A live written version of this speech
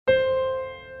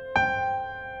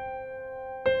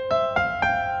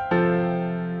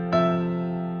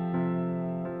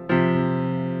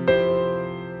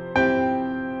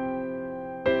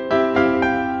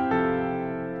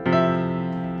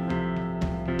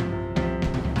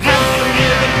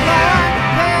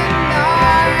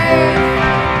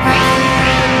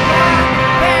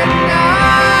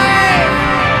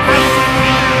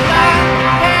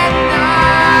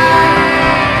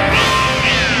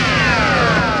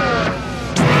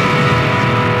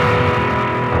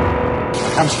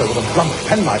hamster with a blunt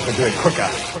penknife would do it quicker.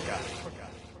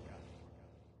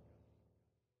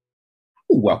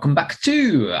 Welcome back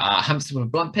to Hamster with a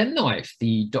Blunt Penknife,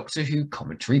 the Doctor Who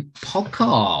commentary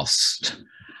podcast.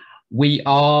 We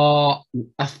are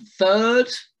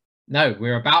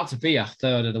we're about to be a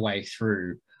third of the way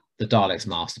through the Daleks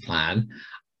Masterplan.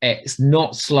 It's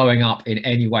not slowing up in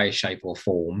any way, shape or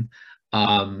form.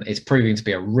 It's proving to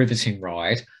be a riveting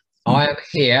ride. I am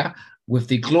here with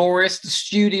the glorious, the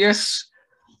studious,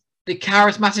 the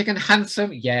charismatic and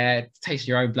handsome, taste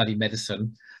your own bloody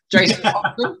medicine, Jason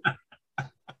Thompson.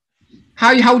 How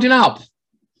are you holding up?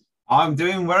 I'm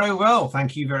doing very well,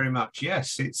 thank you very much.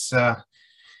 Yes, it's, as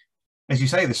you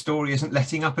say, the story isn't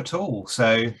letting up at all.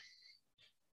 So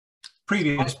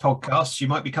previous podcasts, you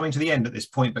might be coming to the end at this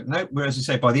point, but no, as I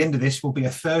say, by the end of this, we'll be a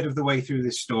third of the way through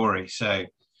this story. So,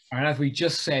 and as we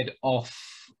just said off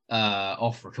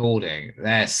recording,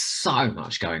 there's so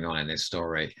much going on in this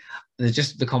story. There's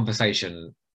just the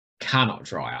conversation cannot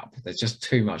dry up. There's just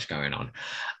too much going on.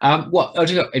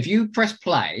 If you press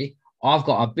play, I've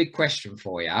got a big question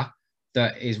for you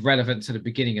that is relevant to the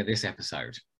beginning of this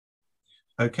episode.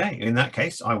 Okay, in that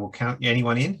case, I will count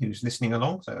anyone in who's listening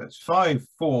along. So it's 5,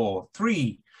 4,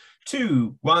 3,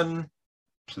 2, 1,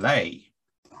 play.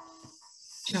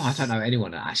 I don't know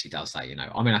anyone that actually does that,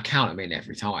 I mean, I count them in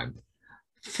every time.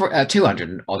 For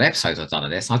 200 odd episodes I've done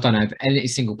of this. I don't know if any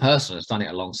single person has done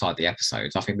it alongside the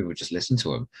episodes. I think we would just listen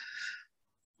to them.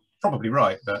 Probably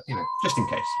right, but, just in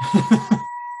case.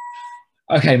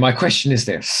 Okay, my question is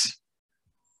this.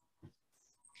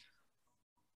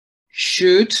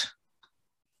 Should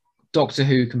Doctor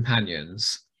Who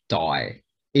companions die?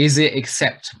 Is it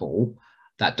acceptable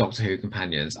that Doctor Who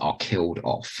companions are killed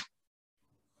off?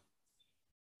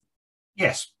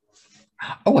 Yes.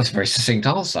 Oh, that's a very succinct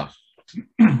answer.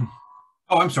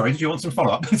 Oh, I'm sorry. Did you want some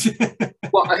follow-up?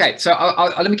 Well, okay. So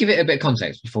let me give it a bit of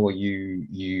context before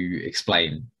you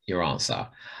explain your answer.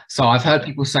 So I've heard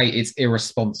people say it's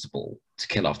irresponsible to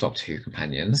kill off Doctor Who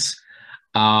companions.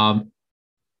 And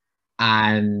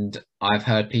I've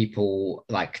heard people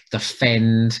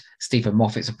defend Stephen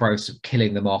Moffat's approach of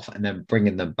killing them off and then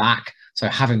bringing them back. So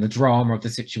having the drama of the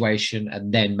situation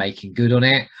and then making good on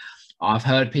it. I've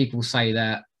heard people say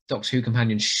that Doctor Who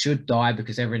companions should die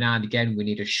because every now and again we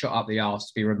need to shut up the arse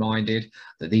to be reminded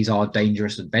that these are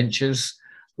dangerous adventures.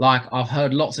 I've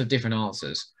heard lots of different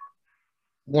answers.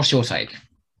 What's your take?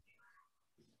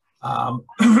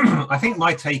 I think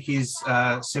my take is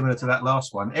similar to that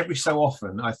last one. Every so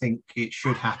often, I think it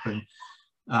should happen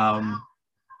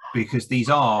because these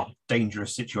are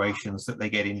dangerous situations that they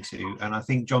get into. And I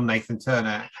think John Nathan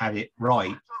Turner had it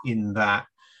right in that,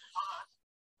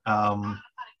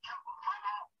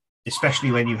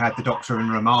 especially when you had the Doctor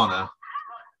and Romana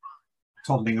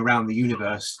toddling around the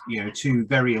universe, two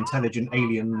very intelligent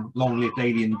long-lived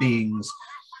alien beings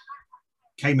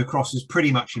came across as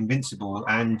pretty much invincible,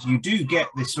 and you do get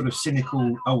this sort of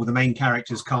cynical, the main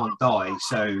characters can't die,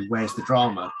 so where's the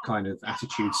drama kind of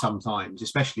attitude sometimes,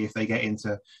 especially if they get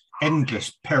into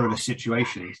endless perilous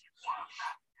situations.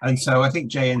 And so I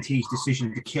think JNT's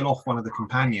decision to kill off one of the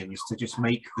companions to just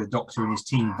make the Doctor and his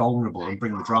team vulnerable and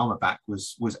bring the drama back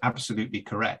was absolutely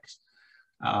correct.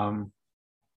 And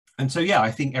so,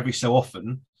 I think every so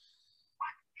often,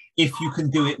 if you can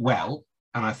do it well,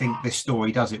 and I think this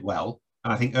story does it well,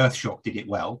 and I think Earthshock did it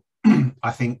well,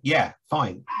 I think,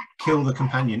 fine, kill the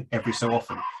companion every so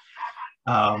often.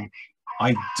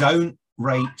 I don't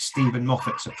rate Stephen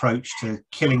Moffat's approach to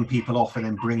killing people off and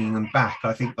then bringing them back.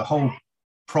 I think the whole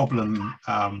problem,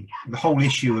 the whole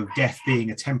issue of death being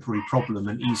a temporary problem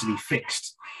and easily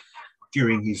fixed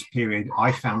during his period,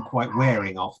 I found quite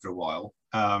wearing after a while,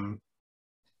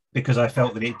 because I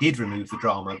felt that it did remove the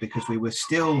drama, because we were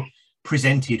still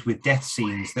presented with death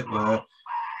scenes that were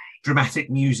dramatic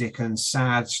music and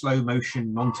sad slow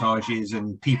motion montages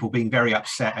and people being very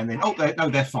upset, and then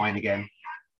they're fine again.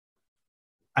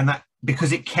 And that,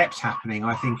 because it kept happening,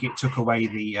 I think it took away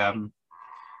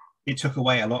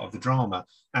a lot of the drama.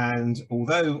 And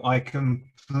although I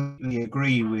completely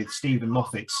agree with Stephen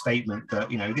Moffat's statement that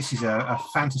this is a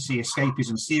fantasy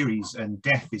escapism series and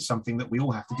death is something that we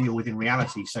all have to deal with in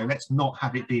reality, so let's not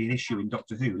have it be an issue in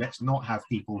Doctor Who. Let's not have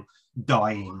people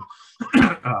dying.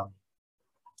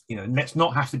 Let's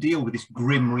not have to deal with this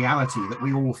grim reality that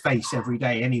we all face every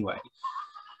day anyway.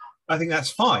 I think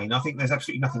that's fine. I think there's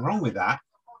absolutely nothing wrong with that.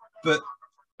 But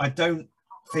I don't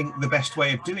think the best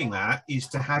way of doing that is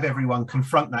to have everyone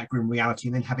confront that grim reality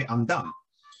and then have it undone.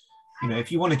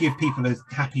 If you want to give people a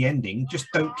happy ending, just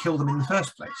don't kill them in the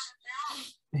first place.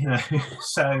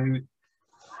 So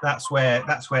that's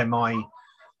where my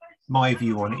my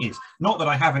view on it is. Not that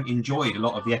I haven't enjoyed a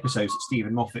lot of the episodes that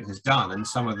Stephen Moffat has done, and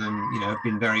some of them, you know, have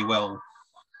been very well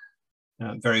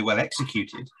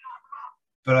executed.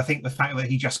 But I think the fact that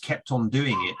he just kept on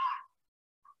doing it,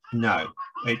 no,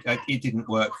 it didn't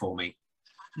work for me.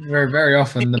 Very, very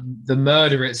often the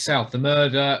murder itself, the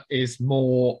murder is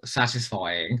more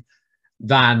satisfying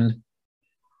than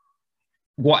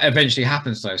what eventually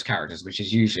happens to those characters, which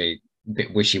is usually a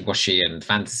bit wishy-washy and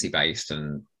fantasy-based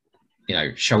and, you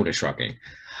know, shoulder shrugging.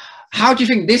 How do you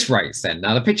think this rates then?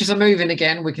 Now the pictures are moving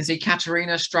again. We can see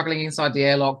Katerina struggling inside the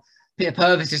airlock. Peter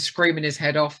Purvis is screaming his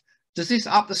head off. Does this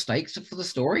up the stakes for the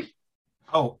story?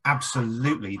 Oh,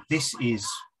 absolutely. This is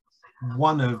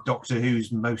one of Doctor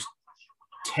Who's most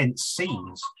tense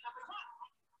scenes.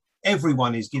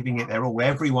 Everyone is giving it their all.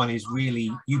 Everyone is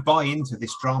really, you buy into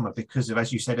this drama because of,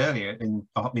 as you said earlier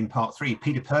in part 3,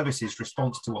 Peter Purvis's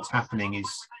response to what's happening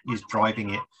is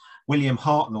driving it. William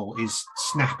Hartnell is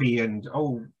snappy and,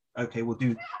 oh, okay, we'll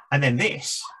do. And then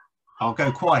this, I'll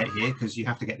go quiet here because you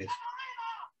have to get this.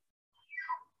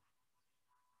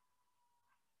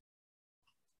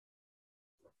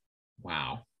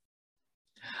 Wow.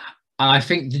 And I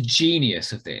think the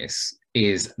genius of this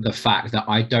is the fact that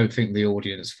I don't think the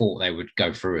audience thought they would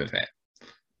go through with it.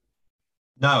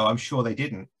 No, I'm sure they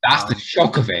didn't. That's the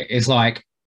shock of it. It's like,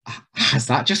 has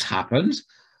that just happened?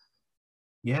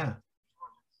 Yeah.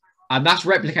 And that's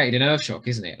replicated in Earthshock,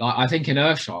 isn't it? Like, I think in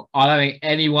Earthshock, I don't think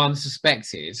anyone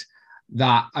suspected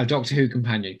that a Doctor Who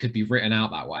companion could be written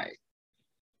out that way.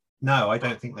 No, I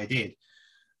don't think they did.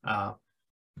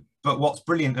 But what's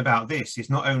brilliant about this is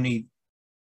not only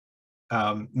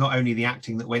the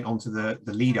acting that went on to the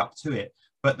lead up to it,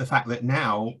 but the fact that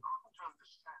now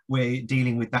we're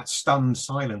dealing with that stunned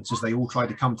silence as they all try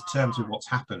to come to terms with what's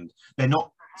happened. They're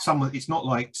not it's not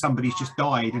like somebody's just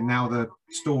died and now the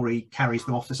story carries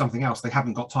them off to something else. They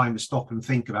haven't got time to stop and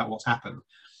think about what's happened.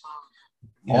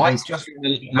 You know, I just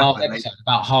the last episode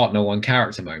about Hartnell and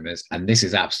character moments, and this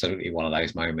is absolutely one of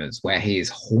those moments where he is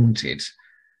haunted.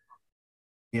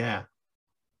 Yeah.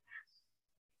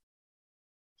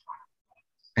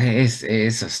 It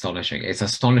is astonishing. It's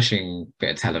astonishing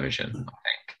bit of television, I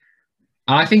think.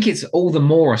 And I think it's all the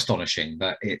more astonishing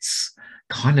that it's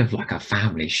kind of like a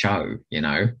family show, you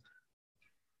know?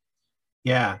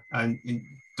 Yeah, and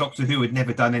Doctor Who had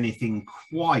never done anything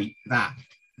quite that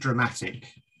dramatic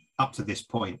up to this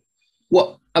point.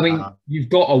 Well, I mean, you've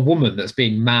got a woman that's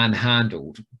being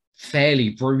manhandled fairly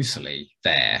brutally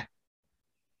there.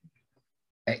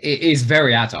 It is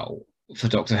very adult for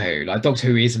Doctor Who. Like, Doctor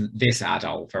Who isn't this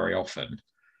adult very often.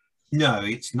 No,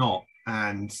 it's not.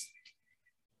 And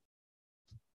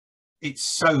it's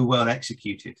so well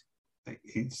executed.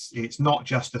 It's not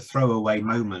just a throwaway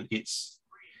moment.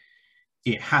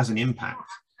 It has an impact,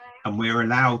 and we're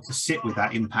allowed to sit with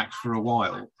that impact for a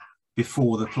while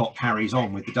before the plot carries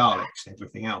on with the Daleks and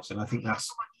everything else. And I think that's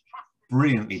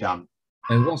brilliantly done.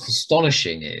 And what's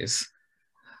astonishing is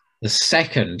the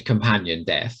second companion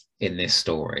death in this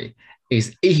story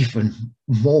is even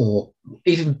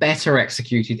better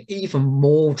executed, even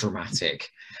more dramatic.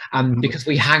 And because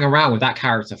we hang around with that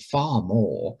character far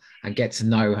more and get to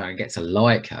know her and get to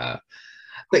like her.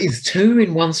 But is 2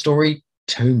 in one story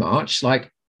too much? Like,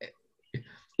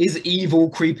 is evil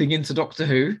creeping into Doctor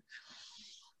Who?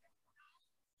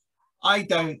 I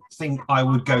don't think I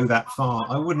would go that far.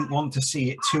 I wouldn't want to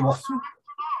see it too often.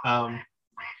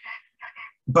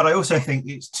 But I also think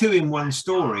it's 2 in one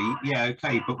story. Yeah,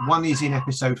 okay. But one is in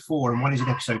episode 4 and one is in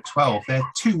episode 12. They're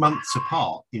 2 months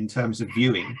apart in terms of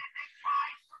viewing.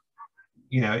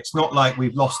 You know, it's not like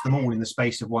we've lost them all in the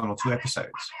space of 1 or 2 episodes.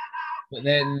 But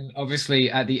then, obviously,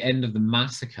 at the end of the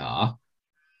massacre,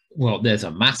 well, there's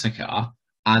a massacre,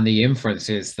 and the inference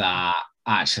is that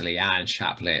actually Anne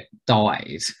Chaplet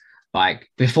died. Like,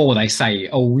 before they say,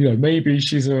 oh, you know, maybe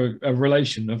she's a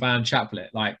relation of Anne Chaplet.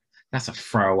 Like, that's a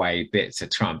throwaway bit to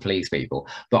try and please people.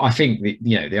 But I think,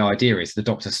 the idea is the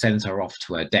Doctor sends her off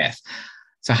to her death.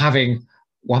 So having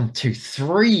 1, 2,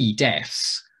 3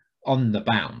 deaths on the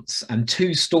bounce and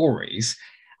 2 stories,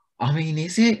 I mean,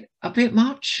 is it a bit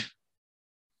much?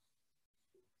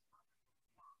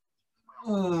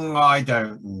 I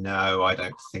don't know. I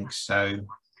don't think so.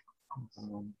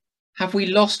 Have we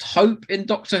lost hope in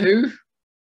Doctor Who?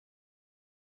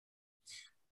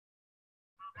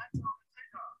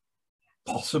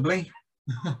 Possibly.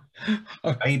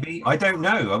 Maybe. I don't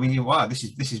know. I mean, wow, this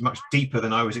is much deeper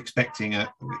than I was expecting.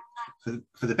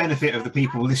 For the benefit of the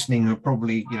people listening who are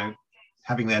probably,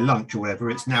 having their lunch or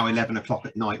whatever, it's now 11 o'clock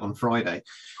at night on Friday.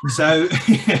 So,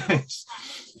 yes.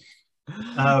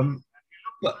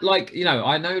 But like, you know,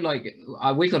 I know like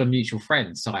we got a mutual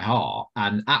friend, Cy Hart,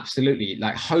 and absolutely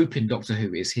like hope in Doctor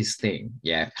Who is his thing.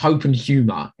 Yeah. Hope and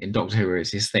humor in Doctor Who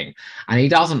is his thing. And he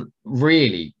doesn't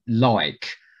really like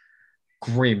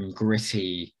grim,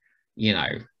 gritty, you know,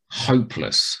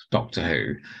 hopeless Doctor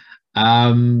Who.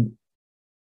 I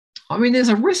mean, there's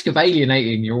a risk of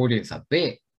alienating your audience a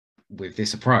bit with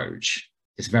this approach,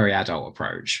 this very adult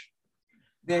approach.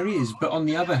 There is, but on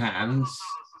the other hand,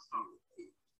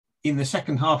 in the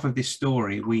second half of this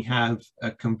story, we have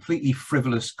a completely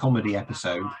frivolous comedy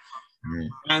episode,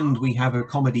 and we have a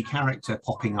comedy character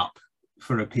popping up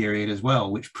for a period as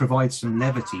well, which provides some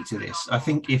levity to this. I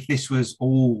think if this was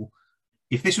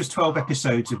 12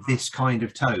 episodes of this kind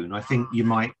of tone, I think you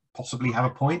might possibly have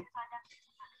a point.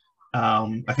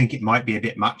 I think it might be a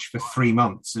bit much for 3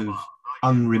 months of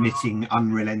unremitting,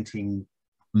 unrelenting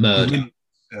Murder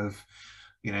of,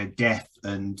 you know, death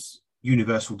and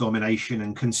universal domination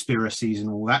and conspiracies and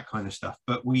all that kind of stuff.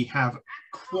 But we have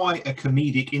quite a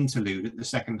comedic interlude at the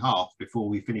second half before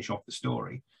we finish off the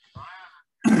story.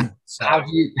 So,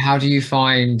 how do you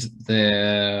find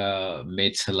the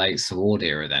mid to late Sword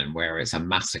era then, where it's a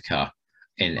massacre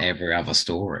in every other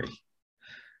story?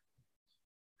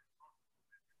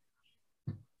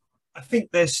 I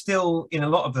think there's still, in a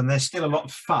lot of them, there's still a lot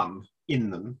of fun in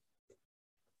them.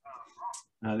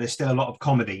 There's still a lot of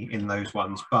comedy in those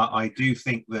ones, but I do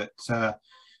think that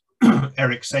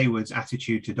Eric Saywood's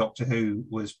attitude to Doctor Who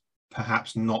was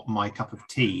perhaps not my cup of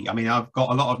tea. I mean, I've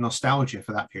got a lot of nostalgia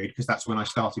for that period because that's when I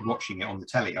started watching it on the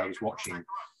telly. I was watching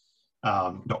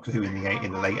Doctor Who in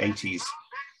the late 80s,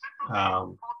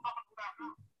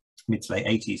 mid to late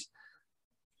 80s.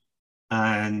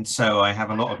 And so I have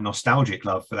a lot of nostalgic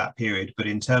love for that period. But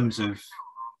in terms of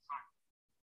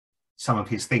some of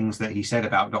his things that he said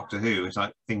about Doctor Who, it's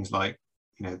like things like,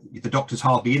 you know, the Doctor's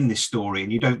hardly in this story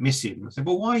and you don't miss him. I said,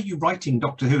 well, why are you writing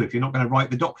Doctor Who if you're not going to write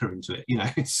the Doctor into it? You know,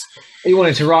 it's... He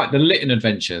wanted to write the Lytton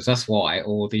Adventures, that's why,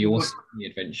 or the Orsini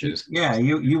Adventures. Yeah,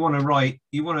 you want to write,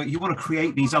 you want to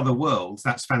create these other worlds.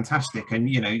 That's fantastic. And,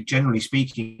 you know, generally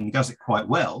speaking, he does it quite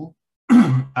well.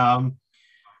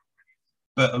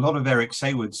 But a lot of Eric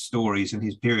Saywood's stories and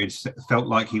his periods felt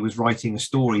like he was writing a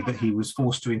story that he was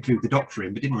forced to include the Doctor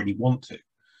in, but didn't really want to.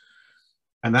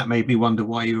 And that made me wonder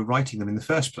why you were writing them in the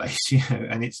first place. You know,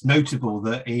 and it's notable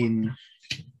that in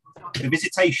The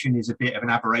Visitation is a bit of an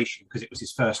aberration because it was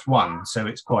his first one, so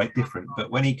it's quite different.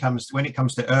 But when it comes to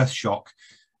Earthshock,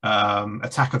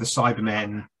 Attack of the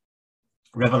Cybermen,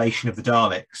 Revelation of the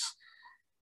Daleks,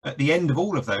 at the end of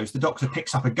all of those, the Doctor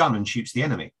picks up a gun and shoots the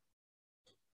enemy.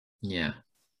 Yeah.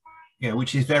 Yeah,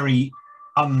 which is very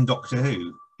un-Doctor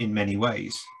Who in many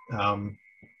ways.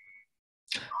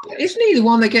 Isn't he the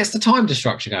one that gets the time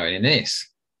destruction going in this?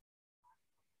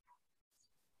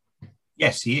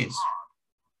 Yes, he is.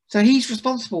 So he's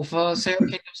responsible for Sarah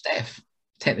Kingdom's death,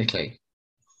 technically.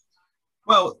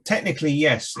 Well, technically,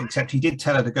 yes, except he did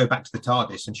tell her to go back to the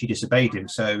TARDIS and she disobeyed him.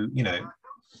 So, you know.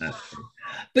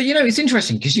 But, you know, it's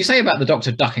interesting because you say about the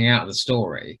Doctor ducking out of the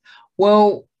story.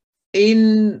 Well,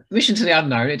 in Mission to the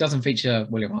Unknown, it doesn't feature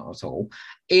William Hart at all.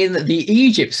 In the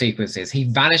Egypt sequences, he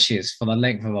vanishes for the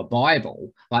length of a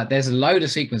Bible. Like, there's a load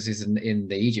of sequences in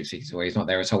the Egypt sequence where he's not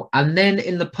there at all. And then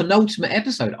in the penultimate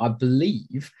episode, I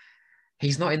believe,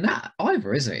 he's not in that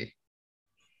either, is he?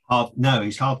 No,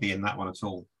 he's hardly in that one at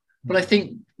all. But I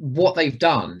think what they've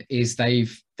done is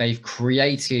they've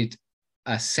created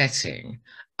a setting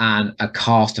and a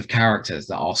cast of characters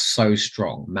that are so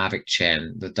strong. Mavic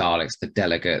Chen, the Daleks, the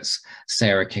Delegates,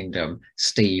 Sarah Kingdom,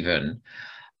 Stephen,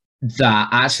 that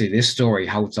actually this story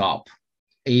holds up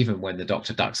even when the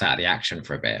Doctor ducks out of the action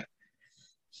for a bit.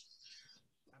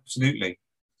 Absolutely.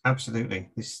 Absolutely.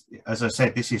 This, as I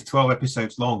said, this is 12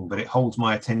 episodes long, but it holds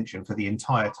my attention for the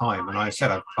entire time. And I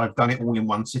said, I've done it all in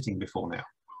one sitting before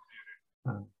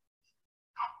now.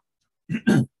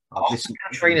 After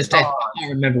Katrina's death, I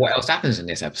can't remember what else happens in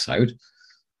this episode.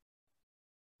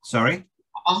 Sorry?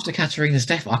 After Katarina's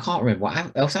death, I can't remember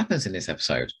what else happens in this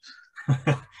episode.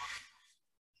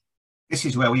 This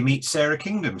is where we meet Sarah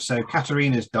Kingdom. So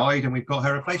Katarina's died and we've got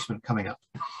her replacement coming up.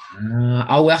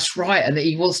 Oh, that's right. And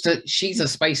he wants to, she's a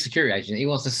space security agent. He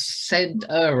wants to send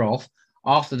her off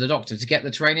after the Doctor to get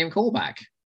the Terranium call back.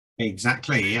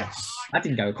 Exactly, yes. That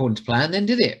didn't go according to plan then,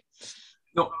 did it?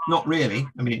 Not really.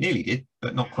 I mean, it nearly did,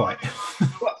 but not quite.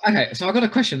 Well, okay, so I've got a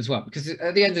question as well, because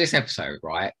at the end of this episode,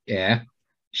 right, yeah,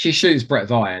 she shoots Brett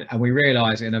Vian, and we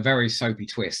realise in a very soapy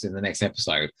twist in the next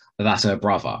episode that that's her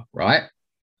brother, right?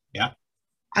 Yeah.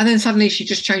 And then suddenly she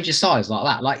just changes sides like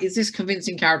that. Like, is this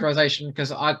convincing characterization?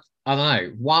 Because I don't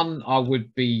know. One, I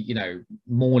would be, you know,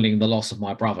 mourning the loss of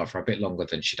my brother for a bit longer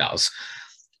than she does.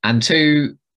 And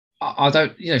two, I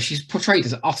don't, she's portrayed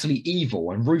as utterly evil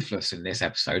and ruthless in this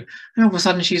episode, and all of a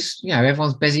sudden she's,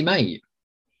 everyone's busy mate.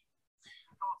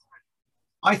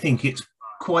 I think it's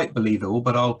quite believable,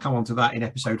 but I'll come on to that in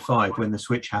episode 5 when the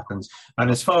switch happens.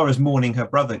 And as far as mourning her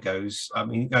brother goes, I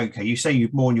mean, okay, you say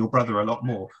you'd mourn your brother a lot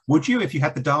more. Would you if you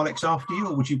had the Daleks after you,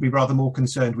 or would you be rather more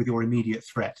concerned with your immediate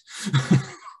threat?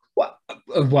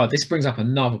 Well, this brings up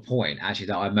another point actually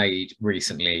that I made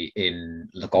recently in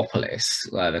Logopolis,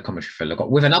 the commentary for Logopolis,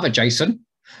 with another Jason,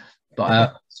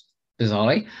 but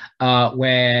bizarrely,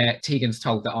 where Tegan's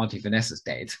told that Auntie Vanessa's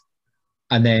dead,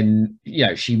 and then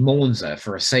she mourns her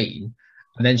for a scene,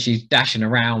 and then she's dashing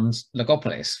around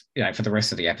Logopolis, for the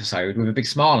rest of the episode with a big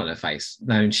smile on her face,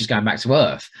 knowing she's going back to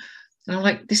Earth. And I'm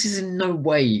like, this is in no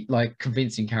way like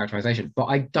convincing characterization, but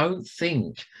I don't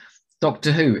think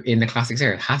Doctor Who in the classic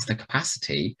series has the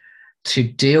capacity to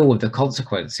deal with the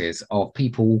consequences of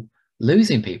people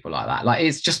losing people like that. Like,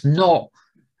 it's just not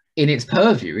in its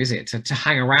purview, is it, to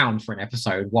hang around for an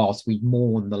episode whilst we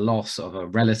mourn the loss of a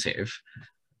relative?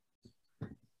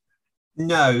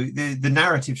 No, the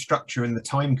narrative structure and the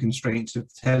time constraints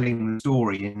of telling the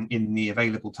story in the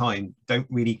available time don't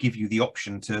really give you the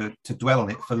option to dwell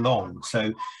on it for long.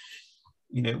 So,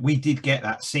 we did get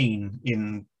that scene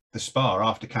in the spa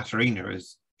after Katerina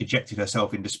has ejected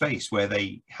herself into space, where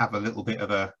they have a little bit of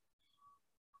a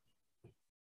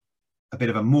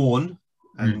mourn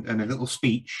and a little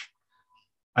speech,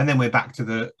 and then we're back to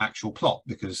the actual plot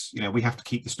because we have to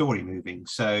keep the story moving.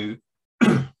 So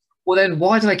well, then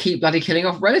why do they keep bloody killing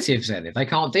off relatives then if they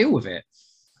can't deal with it?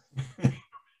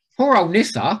 Poor old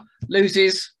Nyssa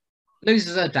loses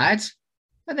her dad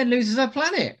and then loses her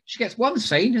planet. She gets one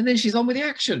scene and then she's on with the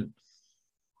action.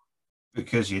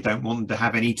 Because you don't want them to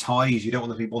have any ties. You don't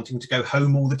want them to be wanting to go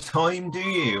home all the time, do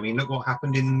you? I mean, look what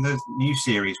happened in the new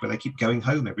series where they keep going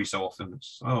home every so often.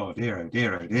 Oh dear, oh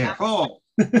dear, oh dear. Oh.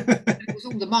 It was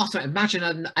all the master. Imagine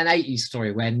an 80s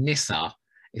story where Nyssa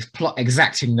is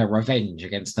exacting the revenge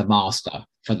against the master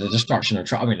for the destruction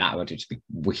of I mean, that would just be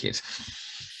wicked.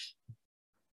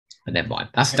 But never mind.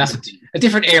 That's a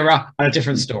different era and a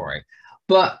different story.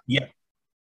 But yeah.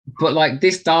 But like,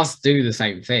 this does do the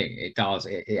same thing. It does.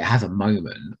 It has a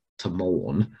moment to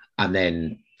mourn, and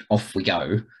then off we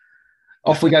go.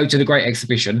 Off we go to the Great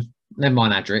Exhibition. Never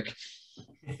mind, Adric.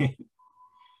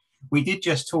 We did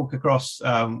just talk across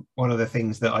one of the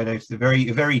things that I noticed, a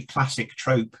very classic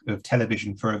trope of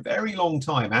television for a very long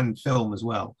time, and film as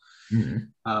well,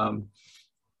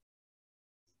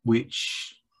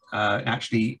 which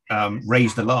actually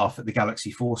raised a laugh at the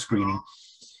Galaxy 4 screening.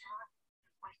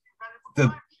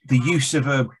 The use of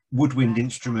a woodwind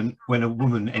instrument when a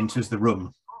woman enters the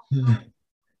room.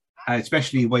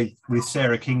 Especially with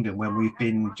Sarah Kingdom, when we've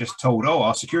been just told, oh,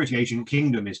 our security agent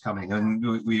Kingdom is coming,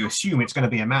 and we assume it's going to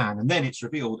be a man, and then it's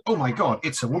revealed, oh my God,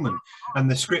 it's a woman. And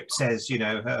the script says,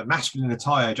 her masculine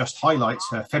attire just highlights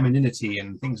her femininity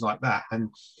and things like that. And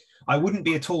I wouldn't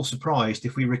be at all surprised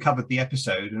if we recovered the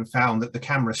episode and found that the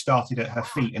camera started at her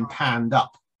feet and panned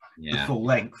up the full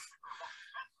length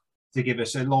to give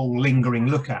us a long lingering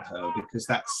look at her, because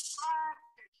that's,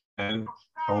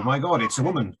 oh my God, it's a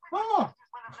woman. Oh.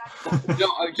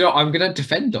 I'm going to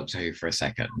defend Doctor Who for a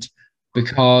second,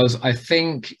 because I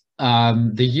think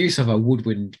the use of a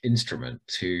woodwind instrument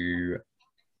to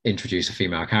introduce a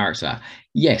female character,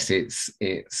 yes, it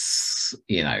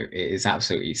is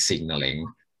absolutely signaling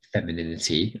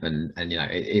femininity, and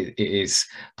it is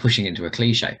pushing into a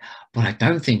cliche, but I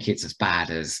don't think it's as bad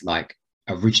as like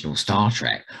original Star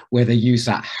Trek, where they use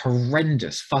that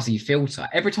horrendous fuzzy filter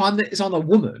every time that it's on a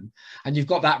woman, and you've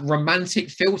got that romantic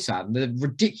filter and the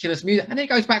ridiculous music, and then it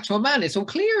goes back to a man, it's all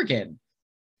clear again.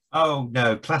 Oh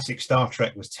no, classic Star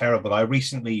Trek was terrible. I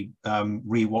recently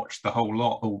rewatched the whole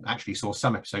lot, or actually saw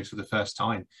some episodes for the first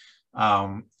time,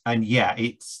 and yeah,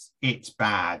 it's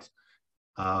bad.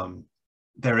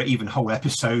 There are even whole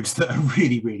episodes that are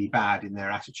really, really bad in their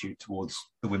attitude towards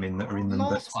the women that are in them.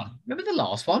 Remember the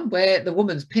last one where the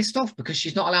woman's pissed off because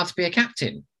she's not allowed to be a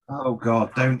captain? Oh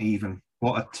God, don't even.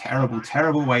 What a terrible,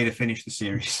 terrible way to finish the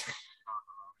series.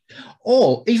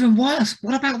 Or even worse,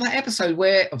 what about that episode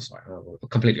where, I'm sorry, we're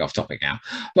completely off topic now,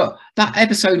 but that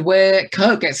episode where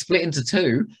Kirk gets split into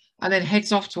two and then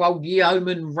heads off to old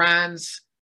Yeoman Rand's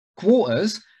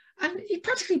quarters, and he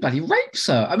practically bloody rapes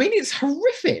her. I mean, it's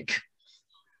horrific.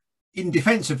 In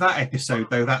defense of that episode,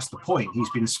 though, that's the point. He's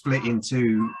been split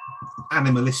into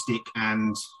animalistic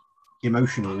and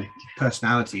emotional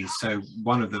personalities. So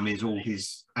one of them is all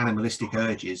his animalistic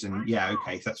urges, and yeah,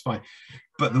 okay, so that's fine.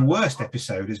 But the worst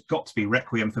episode has got to be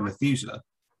Requiem for Methuselah.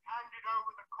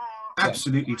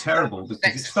 Absolutely terrible, because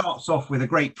it starts off with a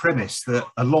great premise that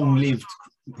a long-lived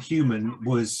human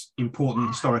was important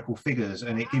historical figures,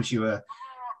 and it gives you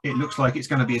it looks like it's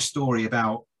going to be a story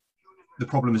about the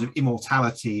problems of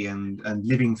immortality and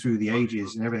living through the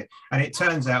ages and everything. And it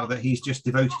turns out that he's just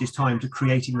devoted his time to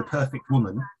creating the perfect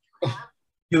woman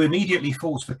who immediately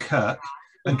falls for Kirk,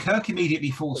 and Kirk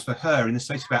immediately falls for her in the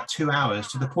space of about 2 hours,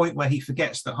 to the point where he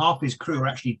forgets that half his crew are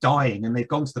actually dying and they've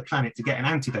gone to the planet to get an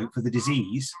antidote for the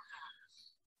disease.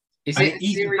 It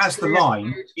even has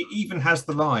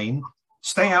the line,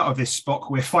 "Stay out of this, Spock,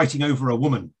 we're fighting over a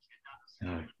woman."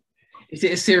 No. Is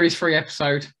it a series 3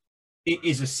 episode? It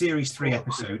is a series 3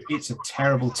 episode. It's a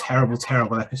terrible, terrible,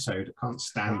 terrible episode. I can't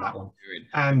stand that one.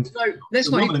 And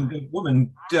the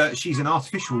woman, she's an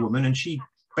artificial woman, and she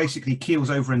basically keels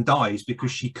over and dies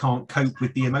because she can't cope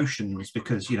with the emotions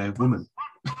because, you know, woman.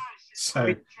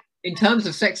 So in terms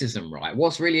of sexism, right,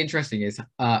 what's really interesting is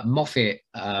Moffat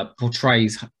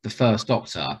portrays the First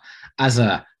Doctor as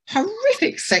a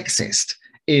horrific sexist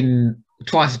in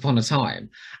Twice Upon a Time,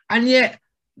 and yet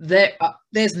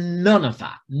there's none of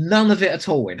it at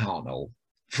all in Hartnell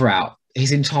throughout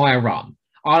his entire run.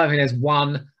 I don't think there's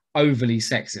one overly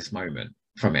sexist moment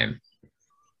from him.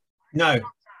 No,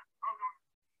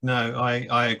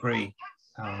 I agree.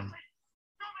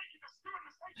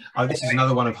 This is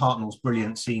another one of Hartnell's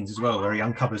brilliant scenes as well, where he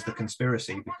uncovers the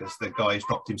conspiracy because the guy's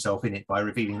dropped himself in it by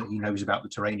revealing that he knows about the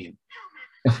Terranium.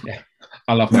 Yeah,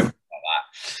 I love moments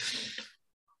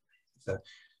like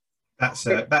that.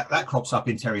 So that crops up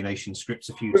in Terry Nation scripts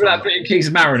a few times. times. That bit in Keys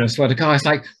of Marinus where the guy's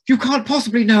like, "You can't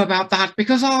possibly know about that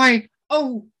because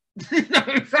no,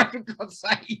 for God's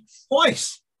sake."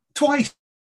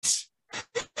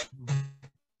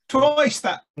 Twice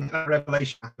that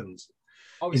revelation happens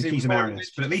in Keys of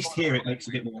Marinus, but at least here it makes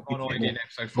a bit more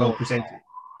well presented.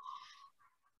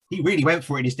 He really went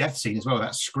for it in his death scene as well,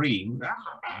 that scream.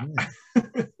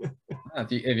 If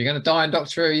you're going to die in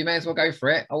Doctor Who, you may as well go for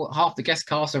it. Half the guest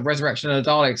cast of Resurrection of the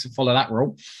Daleks will follow that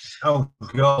rule. Oh,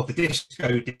 God, the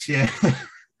disco, yeah.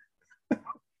 I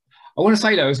want to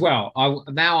say, though, as well,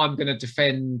 now I'm going to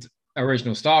defend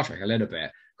original Star Trek a little bit,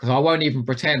 because I won't even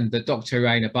pretend that Doctor Who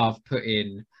ain't above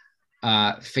putting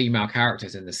female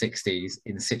characters in the 60s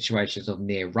in situations of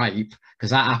near rape,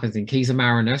 because that happens in Keys of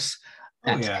Marinus.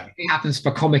 It happens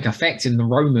for comic effect in the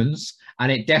Romans,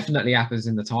 and it definitely happens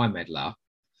in the Time Meddler.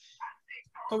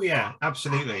 Oh yeah,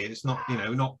 absolutely. It's not, you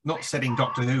know, not setting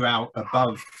Doctor Who out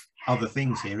above other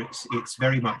things here. It's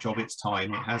very much of its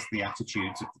time. It has the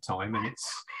attitudes of the time, and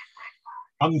it's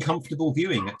uncomfortable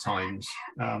viewing at times.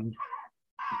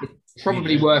 It's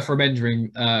probably worth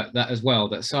remembering that as well,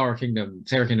 that Sarah Kingdom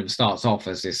starts off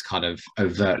as this kind of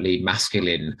overtly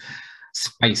masculine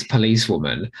space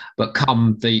policewoman, but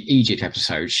come the Egypt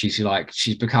episode, she's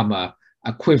become a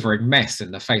quivering mess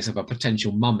in the face of a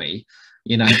potential mummy,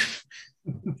 you know.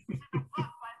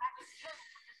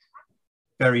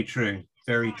 Very true,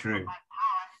 very true.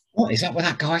 What is up with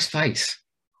that guy's face?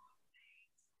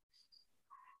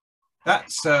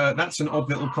 That's an odd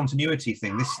little continuity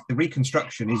thing. The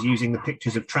reconstruction is using the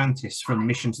pictures of Trantis from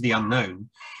Mission to the Unknown,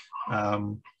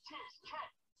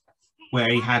 where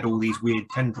he had all these weird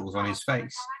tendrils on his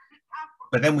face.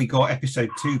 But then we got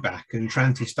episode 2 back, and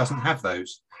Trantis doesn't have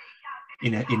those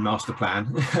in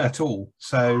Masterplan at all.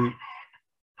 So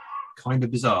kind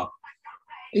of bizarre.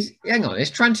 Hang on,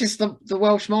 is Trantis the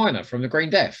Welsh miner from the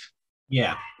Green Death?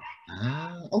 Yeah.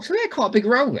 So he had quite a big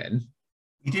role then.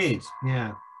 He did,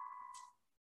 yeah.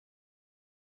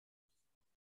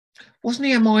 Wasn't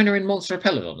he a miner in Monster of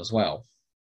Peladon as well?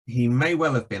 He may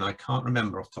well have been. I can't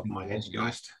remember off the top of my head, to be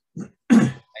honest.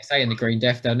 They say in the Green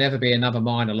Death there'll never be another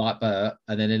miner like Bert,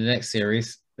 and then in the next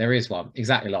series there is one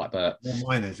exactly like Bert. More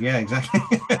miners, yeah, exactly.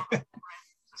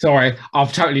 Sorry,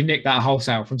 I've totally nicked that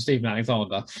wholesale from Stephen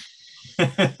Alexander.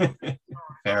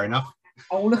 Fair enough.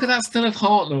 Oh, look at that still of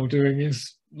Hartnell doing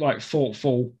his like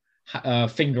thoughtful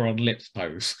finger on lips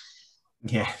pose.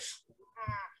 Yes.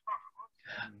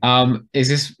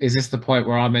 Is this the point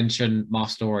where I mentioned my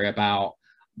story about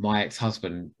my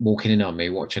ex-husband walking in on me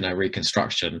watching a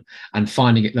reconstruction and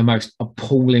finding it the most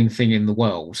appalling thing in the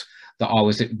world that I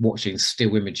was watching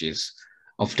still images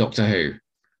of Doctor Who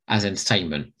as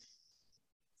entertainment?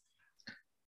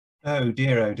 Oh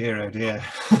dear, oh dear, oh dear.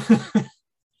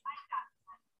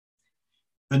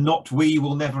 The not we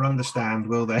will never understand,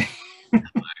 will they?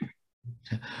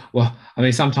 Well, I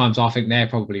mean, sometimes I think they're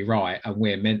probably right and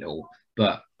we're mental,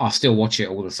 but I still watch it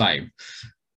all the same.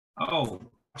 Oh,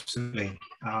 absolutely.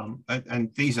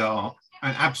 And these are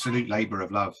an absolute labour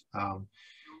of love.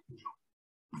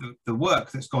 The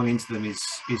work that's gone into them is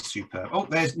superb. Oh,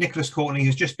 there's Nicholas Courtney,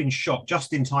 who's just been shot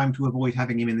just in time to avoid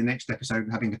having him in the next episode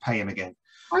and having to pay him again.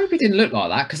 I hope he didn't look like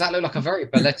that, because that looked like a very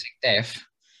balletic death.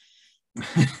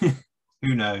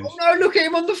 Who knows? Oh no, look at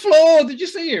him on the floor. Did you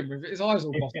see him with his eyes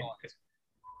all cross-eyed?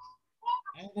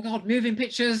 Oh my God, moving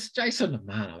pictures. Jason,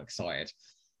 man, I'm excited.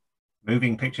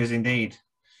 Moving pictures indeed.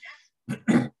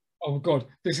 Oh God,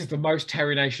 this is the most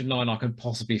Terry Nation line I can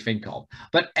possibly think of.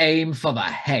 But aim for the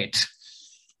head.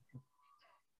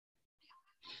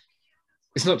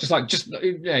 It's not just like,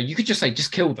 yeah, you could just say,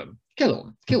 just kill them. Kill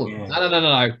them. Kill them. Yeah.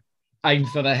 No. Aim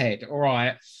for the head. All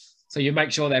right. So you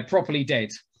make sure they're properly dead.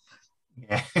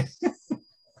 Yeah.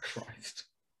 Christ.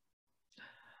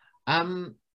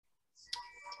 Blimey.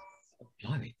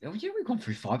 Oh, yeah, we've gone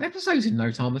through 5 episodes in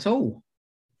no time at all.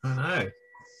 I know.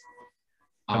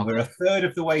 And we're a third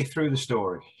of the way through the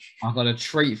story. I've got a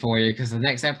treat for you because the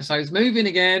next episode's moving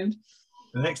again.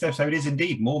 The next episode is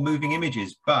indeed more moving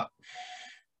images, but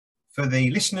for the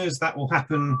listeners, that will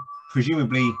happen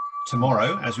presumably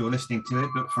tomorrow as you're listening to it.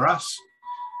 But for us,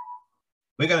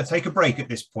 we're going to take a break at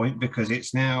this point because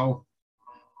it's now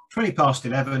 20 past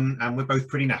 11 and we're both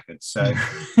pretty knackered. So,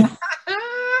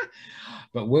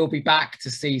 but we'll be back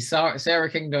to see Sarah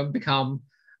Kingdom become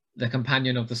the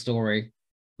companion of the story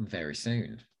very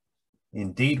soon.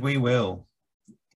 Indeed, we will.